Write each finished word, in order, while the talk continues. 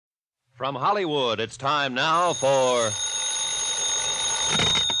From Hollywood, it's time now for...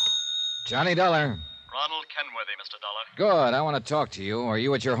 Johnny Dollar. Ronald Kenworthy, Mr. Dollar. Good. I want to talk to you. Are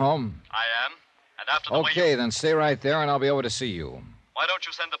you at your home? I am. And after the way Okay, then stay right there and I'll be over to see you. Why don't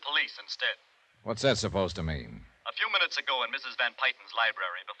you send the police instead? What's that supposed to mean? A few minutes ago in Mrs. Van Pyten's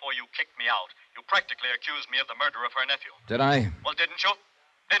library, before you kicked me out, you practically accused me of the murder of her nephew. Did I? Well, didn't you?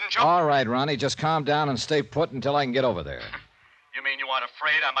 Didn't you? All right, Ronnie. Just calm down and stay put until I can get over there. You mean you aren't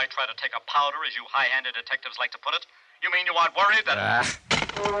afraid I might try to take a powder, as you high-handed detectives like to put it? You mean you aren't worried that...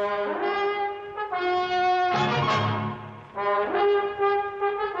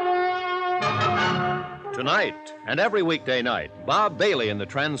 Tonight and every weekday night, Bob Bailey in the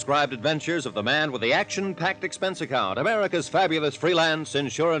transcribed adventures of the man with the action-packed expense account, America's fabulous freelance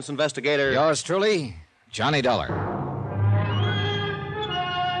insurance investigator. Yours truly, Johnny Dollar.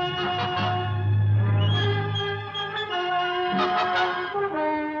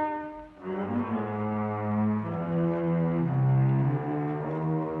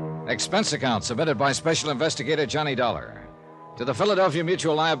 Expense account submitted by Special Investigator Johnny Dollar to the Philadelphia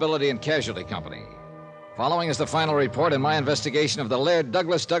Mutual Liability and Casualty Company. Following is the final report in my investigation of the Laird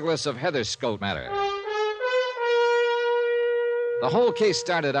Douglas of Heatherscote matter. The whole case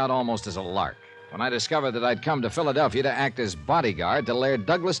started out almost as a lark when I discovered that I'd come to Philadelphia to act as bodyguard to Laird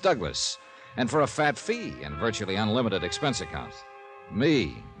Douglas, and for a fat fee and virtually unlimited expense accounts.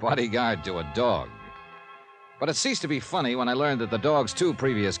 Me, bodyguard to a dog. But it ceased to be funny when I learned that the dog's two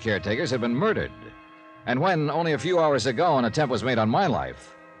previous caretakers had been murdered. And when, only a few hours ago, an attempt was made on my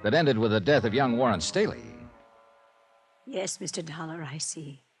life that ended with the death of young Warren Staley. Yes, Mr. Dollar, I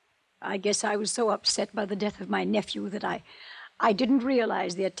see. I guess I was so upset by the death of my nephew that I didn't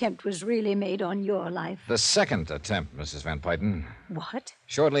realize the attempt was really made on your life. The second attempt, Mrs. Van Pyten. What?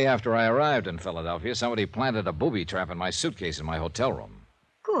 Shortly after I arrived in Philadelphia, somebody planted a booby trap in my suitcase in my hotel room.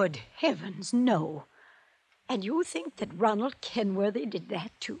 Good heavens, no. And you think that Ronald Kenworthy did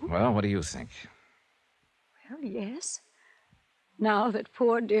that, too? Well, what do you think? Well, yes. Now that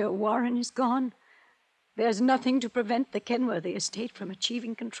poor dear Warren is gone, there's nothing to prevent the Kenworthy estate from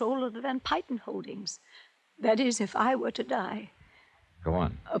achieving control of the Van Pyten holdings. That is, if I were to die. Go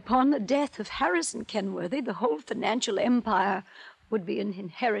on. Upon the death of Harrison Kenworthy, the whole financial empire would be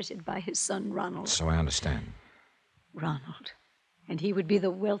inherited by his son, Ronald. So I understand. Ronald. And he would be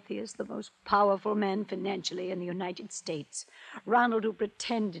the wealthiest, the most powerful man financially in the United States. Ronald, who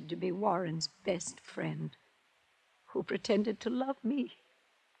pretended to be Warren's best friend. Who pretended to love me.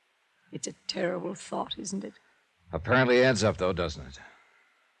 It's a terrible thought, isn't it? Apparently adds up, though, doesn't it?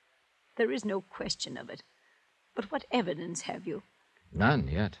 There is no question of it. But what evidence have you? None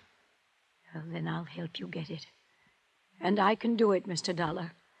yet. Well, then I'll help you get it. And I can do it, Mr.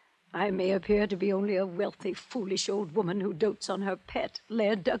 Dollar. I may appear to be only a wealthy, foolish old woman who dotes on her pet,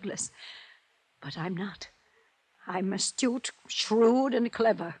 Laird Douglas. But I'm not. I'm astute, shrewd, and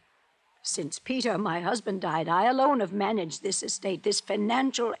clever. Since Peter, my husband, died, I alone have managed this estate, this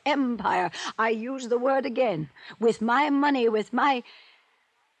financial empire. I use the word again. With my money, with my...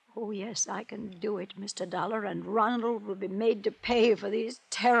 Oh, yes, I can do it, Mr. Dollar, and Ronald will be made to pay for these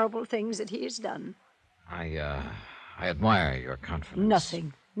terrible things that he has done. I admire your confidence.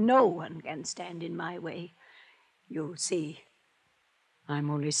 Nothing. No one can stand in my way. You'll see.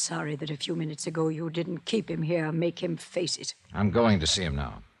 I'm only sorry that a few minutes ago you didn't keep him here, make him face it. I'm going to see him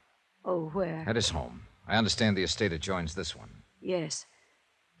now. Oh, where? At his home. I understand the estate adjoins this one. Yes.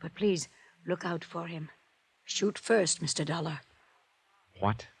 But please, look out for him. Shoot first, Mr. Dollar.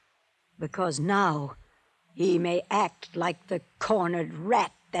 What? Because now he may act like the cornered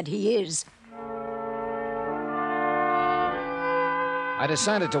rat that he is. I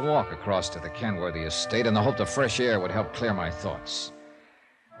decided to walk across to the Kenworthy estate in the hope the fresh air would help clear my thoughts.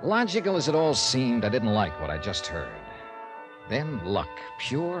 Logical as it all seemed, I didn't like what I just heard. Then luck,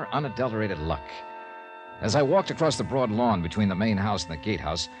 pure, unadulterated luck. As I walked across the broad lawn between the main house and the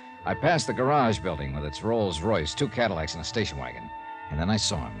gatehouse, I passed the garage building with its Rolls-Royce, 2 Cadillacs, and a station wagon. And then I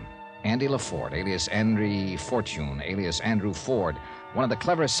saw him. Andy LaFord, alias Andrew Fortune, alias Andrew Ford, one of the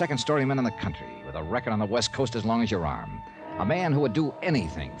cleverest second-story men in the country, with a record on the West Coast as long as your arm. A man who would do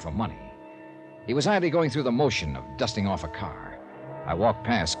anything for money. He was idly going through the motion of dusting off a car. I walked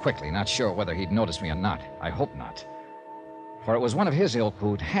past quickly, not sure whether he'd noticed me or not. I hope not. For it was one of his ilk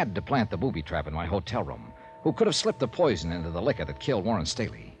who'd had to plant the booby trap in my hotel room, who could have slipped the poison into the liquor that killed Warren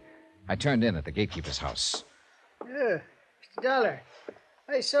Staley. I turned in at the gatekeeper's house. Mr. Dollar,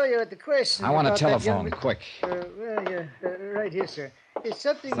 I saw you at the question. I want a about that telephone, young... quick. Right here, sir. Is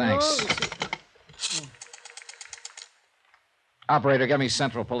something Thanks. wrong? Operator, get me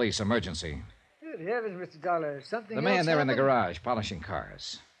Central Police, emergency. Good heavens, Mr. Dollar. Something The man else there in the happened? garage, polishing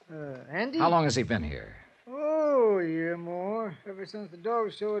cars. Andy? How long has he been here? Oh, a year more. Ever since the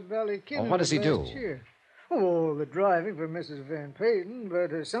dog show at Ballykinnon. Well, what does he do? Year. Oh, the driving for Mrs. Van Payton,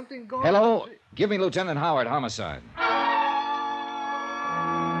 but something going Hello? on. Give me Lieutenant Howard, homicide.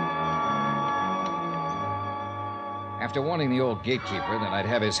 After warning the old gatekeeper that I'd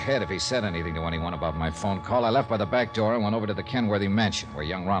have his head if he said anything to anyone about my phone call, I left by the back door and went over to the Kenworthy mansion where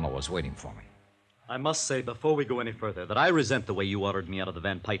young Ronald was waiting for me. I must say, before we go any further, that I resent the way you ordered me out of the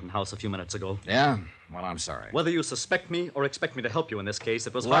Van Payton house a few minutes ago. Yeah? Well, I'm sorry. Whether you suspect me or expect me to help you in this case,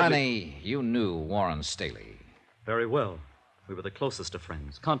 it was Lonnie, you knew Warren Staley. Very well. We were the closest of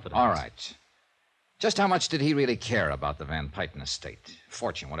friends, confidants. All right. Just how much did he really care about the Van Payton estate?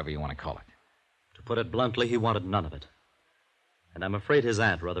 Fortune, whatever you want to call it. To put it bluntly, he wanted none of it. And I'm afraid his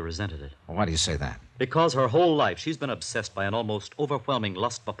aunt rather resented it. Well, why do you say that? Because her whole life she's been obsessed by an almost overwhelming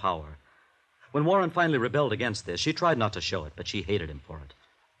lust for power. When Warren finally rebelled against this, she tried not to show it, but she hated him for it.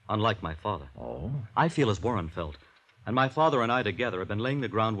 Unlike my father. Oh? I feel as Warren felt. And my father and I together have been laying the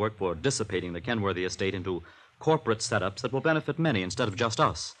groundwork for dissipating the Kenworthy estate into corporate setups that will benefit many instead of just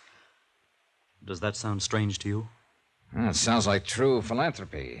us. Does that sound strange to you? It sounds like true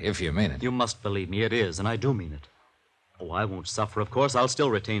philanthropy, if you mean it. You must believe me, it is, and I do mean it. Oh, I won't suffer, of course. I'll still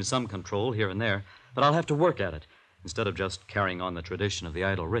retain some control here and there, but I'll have to work at it instead of just carrying on the tradition of the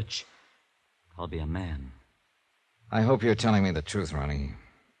idle rich. I'll be a man. I hope you're telling me the truth, Ronnie.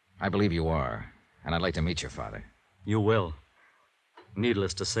 I believe you are, and I'd like to meet your father. You will.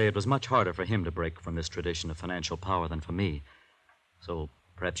 Needless to say, it was much harder for him to break from this tradition of financial power than for me. So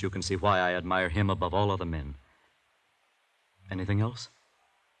perhaps you can see why I admire him above all other men. Anything else?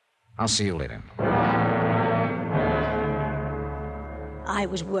 I'll see you later. I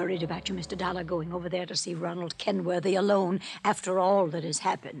was worried about you, Mr. Dollar, going over there to see Ronald Kenworthy alone after all that has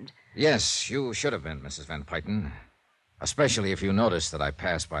happened. Yes, you should have been, Mrs. Van Payton. Especially if you noticed that I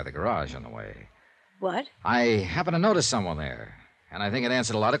passed by the garage on the way. What? I happened to notice someone there, and I think it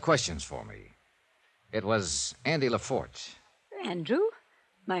answered a lot of questions for me. It was Andy LaForte. Andrew?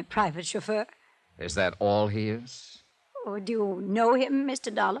 My private chauffeur? Is that all he is? Oh, do you know him,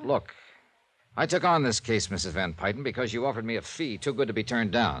 Mr. Dollar? Look, I took on this case, Mrs. Van Payton, because you offered me a fee too good to be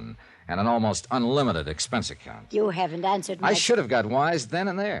turned down and an almost unlimited expense account. You haven't answered my... I should have got wise then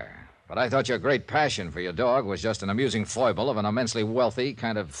and there. But I thought your great passion for your dog was just an amusing foible of an immensely wealthy,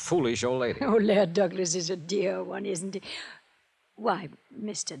 kind of foolish old lady. Oh, Laird Douglas is a dear one, isn't he? Why,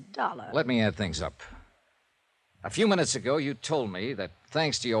 Mr. Dollar... Let me add things up. A few minutes ago, you told me that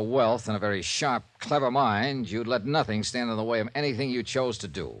thanks to your wealth and a very sharp, clever mind, you'd let nothing stand in the way of anything you chose to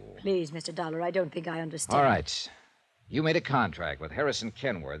do. Please, Mr. Dollar, I don't think I understand. All right. You made a contract with Harrison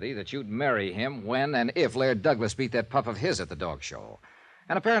Kenworthy that you'd marry him when and if Laird Douglas beat that pup of his at the dog show.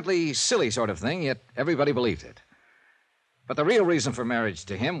 An apparently silly sort of thing, yet everybody believed it. But the real reason for marriage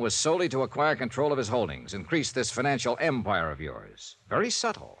to him was solely to acquire control of his holdings, increase this financial empire of yours. Very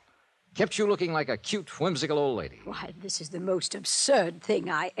subtle. Kept you looking like a cute, whimsical old lady. Why, this is the most absurd thing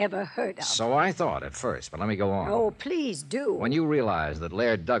I ever heard of. So I thought at first, but let me go on. Oh, please do. When you realized that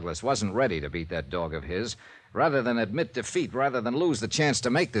Laird Douglas wasn't ready to beat that dog of his, rather than admit defeat, rather than lose the chance to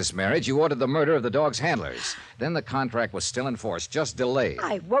make this marriage, you ordered the murder of the dog's handlers. Then the contract was still in force, just delayed.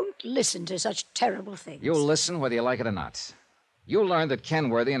 I won't listen to such terrible things. You'll listen whether you like it or not. You learned that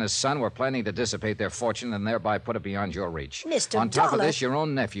Kenworthy and his son were planning to dissipate their fortune and thereby put it beyond your reach. Mr. On top of Dollar. this, your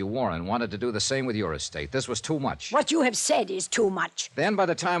own nephew, Warren, wanted to do the same with your estate. This was too much. What you have said is too much. Then, by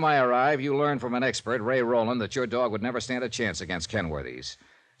the time I arrived, you learned from an expert, Ray Rowland, that your dog would never stand a chance against Kenworthy's.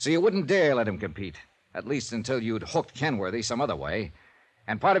 So you wouldn't dare let him compete, at least until you'd hooked Kenworthy some other way.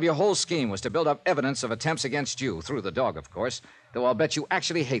 And part of your whole scheme was to build up evidence of attempts against you, through the dog, of course, though I'll bet you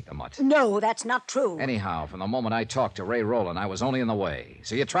actually hate the mutt. No, that's not true. Anyhow, from the moment I talked to Ray Rowland, I was only in the way.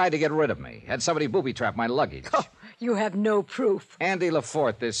 So you tried to get rid of me, had somebody booby-trap my luggage. Oh, you have no proof. Andy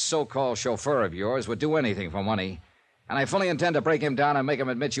LaForte, this so-called chauffeur of yours, would do anything for money. And I fully intend to break him down and make him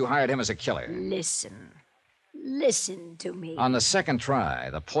admit you hired him as a killer. Listen to me. On the second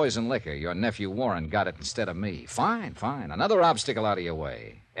try, the poison liquor, your nephew Warren got it instead of me. Fine. Another obstacle out of your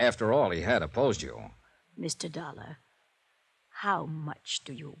way. After all, he had opposed you. Mr. Dollar, how much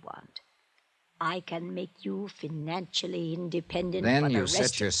do you want? I can make you financially independent Then for the you rest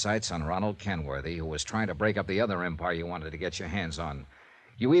set your sights on Ronald Kenworthy, who was trying to break up the other empire you wanted to get your hands on.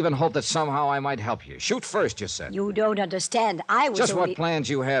 You even hoped that somehow I might help you. Shoot first, you said. You don't understand. I was Just only... what plans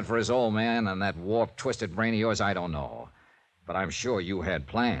you had for his old man and that warped, twisted brain of yours, I don't know. But I'm sure you had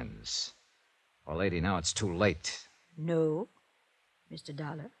plans. Well, lady, now it's too late. No, Mr.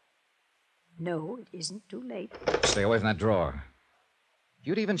 Dollar. No, it isn't too late. Stay away from that drawer.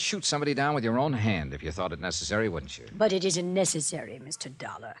 You'd even shoot somebody down with your own hand if you thought it necessary, wouldn't you? But it isn't necessary, Mr.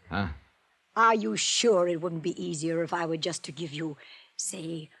 Dollar. Huh? Are you sure it wouldn't be easier if I were just to give you,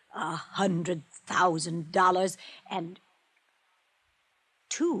 say, $100,000 and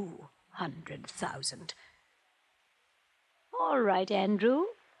 $200,000? All right, Andrew.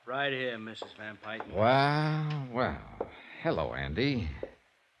 Right here, Mrs. Van Pyton. Well. Hello, Andy.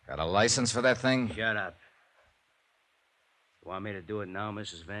 Got a license for that thing? Shut up. Want me to do it now,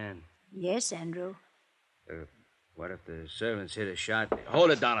 Mrs. Van? Yes, Andrew. What if the servants hit a shot? Hold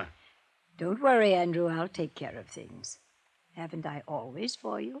it, Donna. Don't worry, Andrew. I'll take care of things. Haven't I always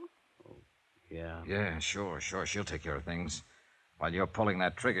for you? Yeah. Yeah, sure. She'll take care of things. While you're pulling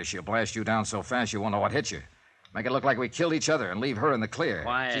that trigger, she'll blast you down so fast you won't know what hit you. Make it look like we killed each other and leave her in the clear.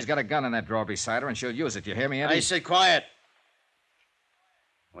 Quiet. She's got a gun in that drawer beside her, and she'll use it. You hear me, Eddie? I said quiet.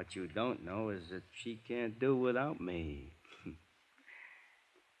 What you don't know is that she can't do without me.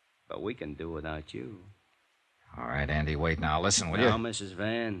 But we can do without you. All right, Andy, wait now. Listen, will Now, you? Mrs.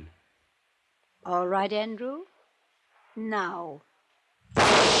 Van. All right, Andrew. Now.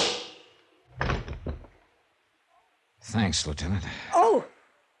 Thanks, Lieutenant. Oh,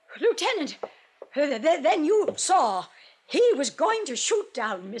 Lieutenant, then you saw. He was going to shoot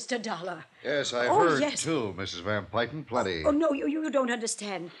down Mr. Dollar. Yes, I've Oh, heard, yes. too, Mrs. Van Pyton. Plenty. Oh, no, you don't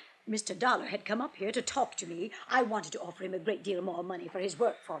understand. Mr. Dollar had come up here to talk to me. I wanted to offer him a great deal more money for his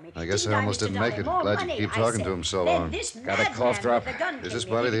work for me. I guess I almost Mr. didn't make Dollar? it. More Glad you money, keep I talking said. to him so Then long. this Got a cough madman drop? with the gun Is came this in.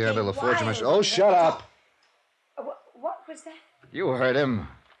 Bobby He the Handle of became Fortune? wild. Oh, shut up! What was that? You heard him.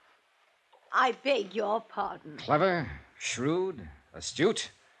 I beg your pardon. Clever, shrewd,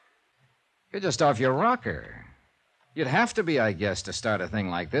 astute. You're just off your rocker. You'd have to be, I guess, to start a thing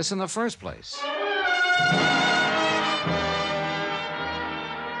like this in the first place.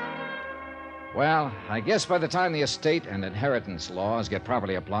 Well, I guess by the time the estate and inheritance laws get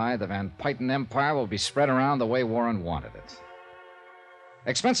properly applied, the Van Pyton empire will be spread around the way Warren wanted it.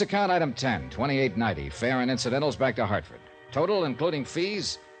 Expense account item 10, $28.90, fare and incidentals back to Hartford. Total, including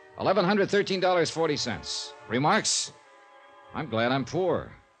fees, $1,113.40. Remarks? I'm glad I'm poor.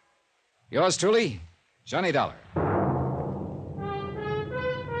 Yours truly, Johnny Dollar.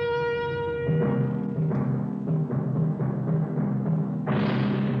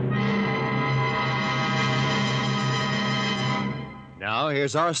 Now,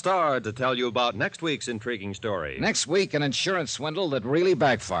 here's our star to tell you about next week's intriguing story. Next week, an insurance swindle that really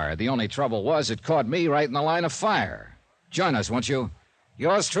backfired. The only trouble was it caught me right in the line of fire. Join us, won't you?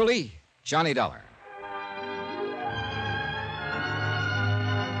 Yours truly, Johnny Dollar.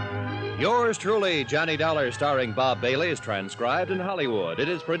 Yours truly, Johnny Dollar, starring Bob Bailey, is transcribed in Hollywood. It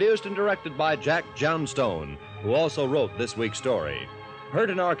is produced and directed by Jack Johnstone, who also wrote this week's story. Heard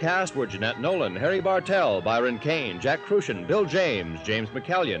in our cast were Jeanette Nolan, Harry Bartell, Byron Kane, Jack Crucian, Bill James, James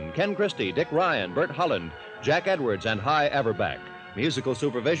McCallion, Ken Christie, Dick Ryan, Bert Holland, Jack Edwards, and Hy Averback. Musical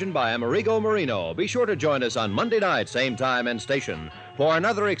supervision by Amerigo Marino. Be sure to join us on Monday night, same time and station, for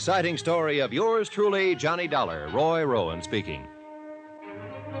another exciting story of yours truly, Johnny Dollar. Roy Rowan speaking.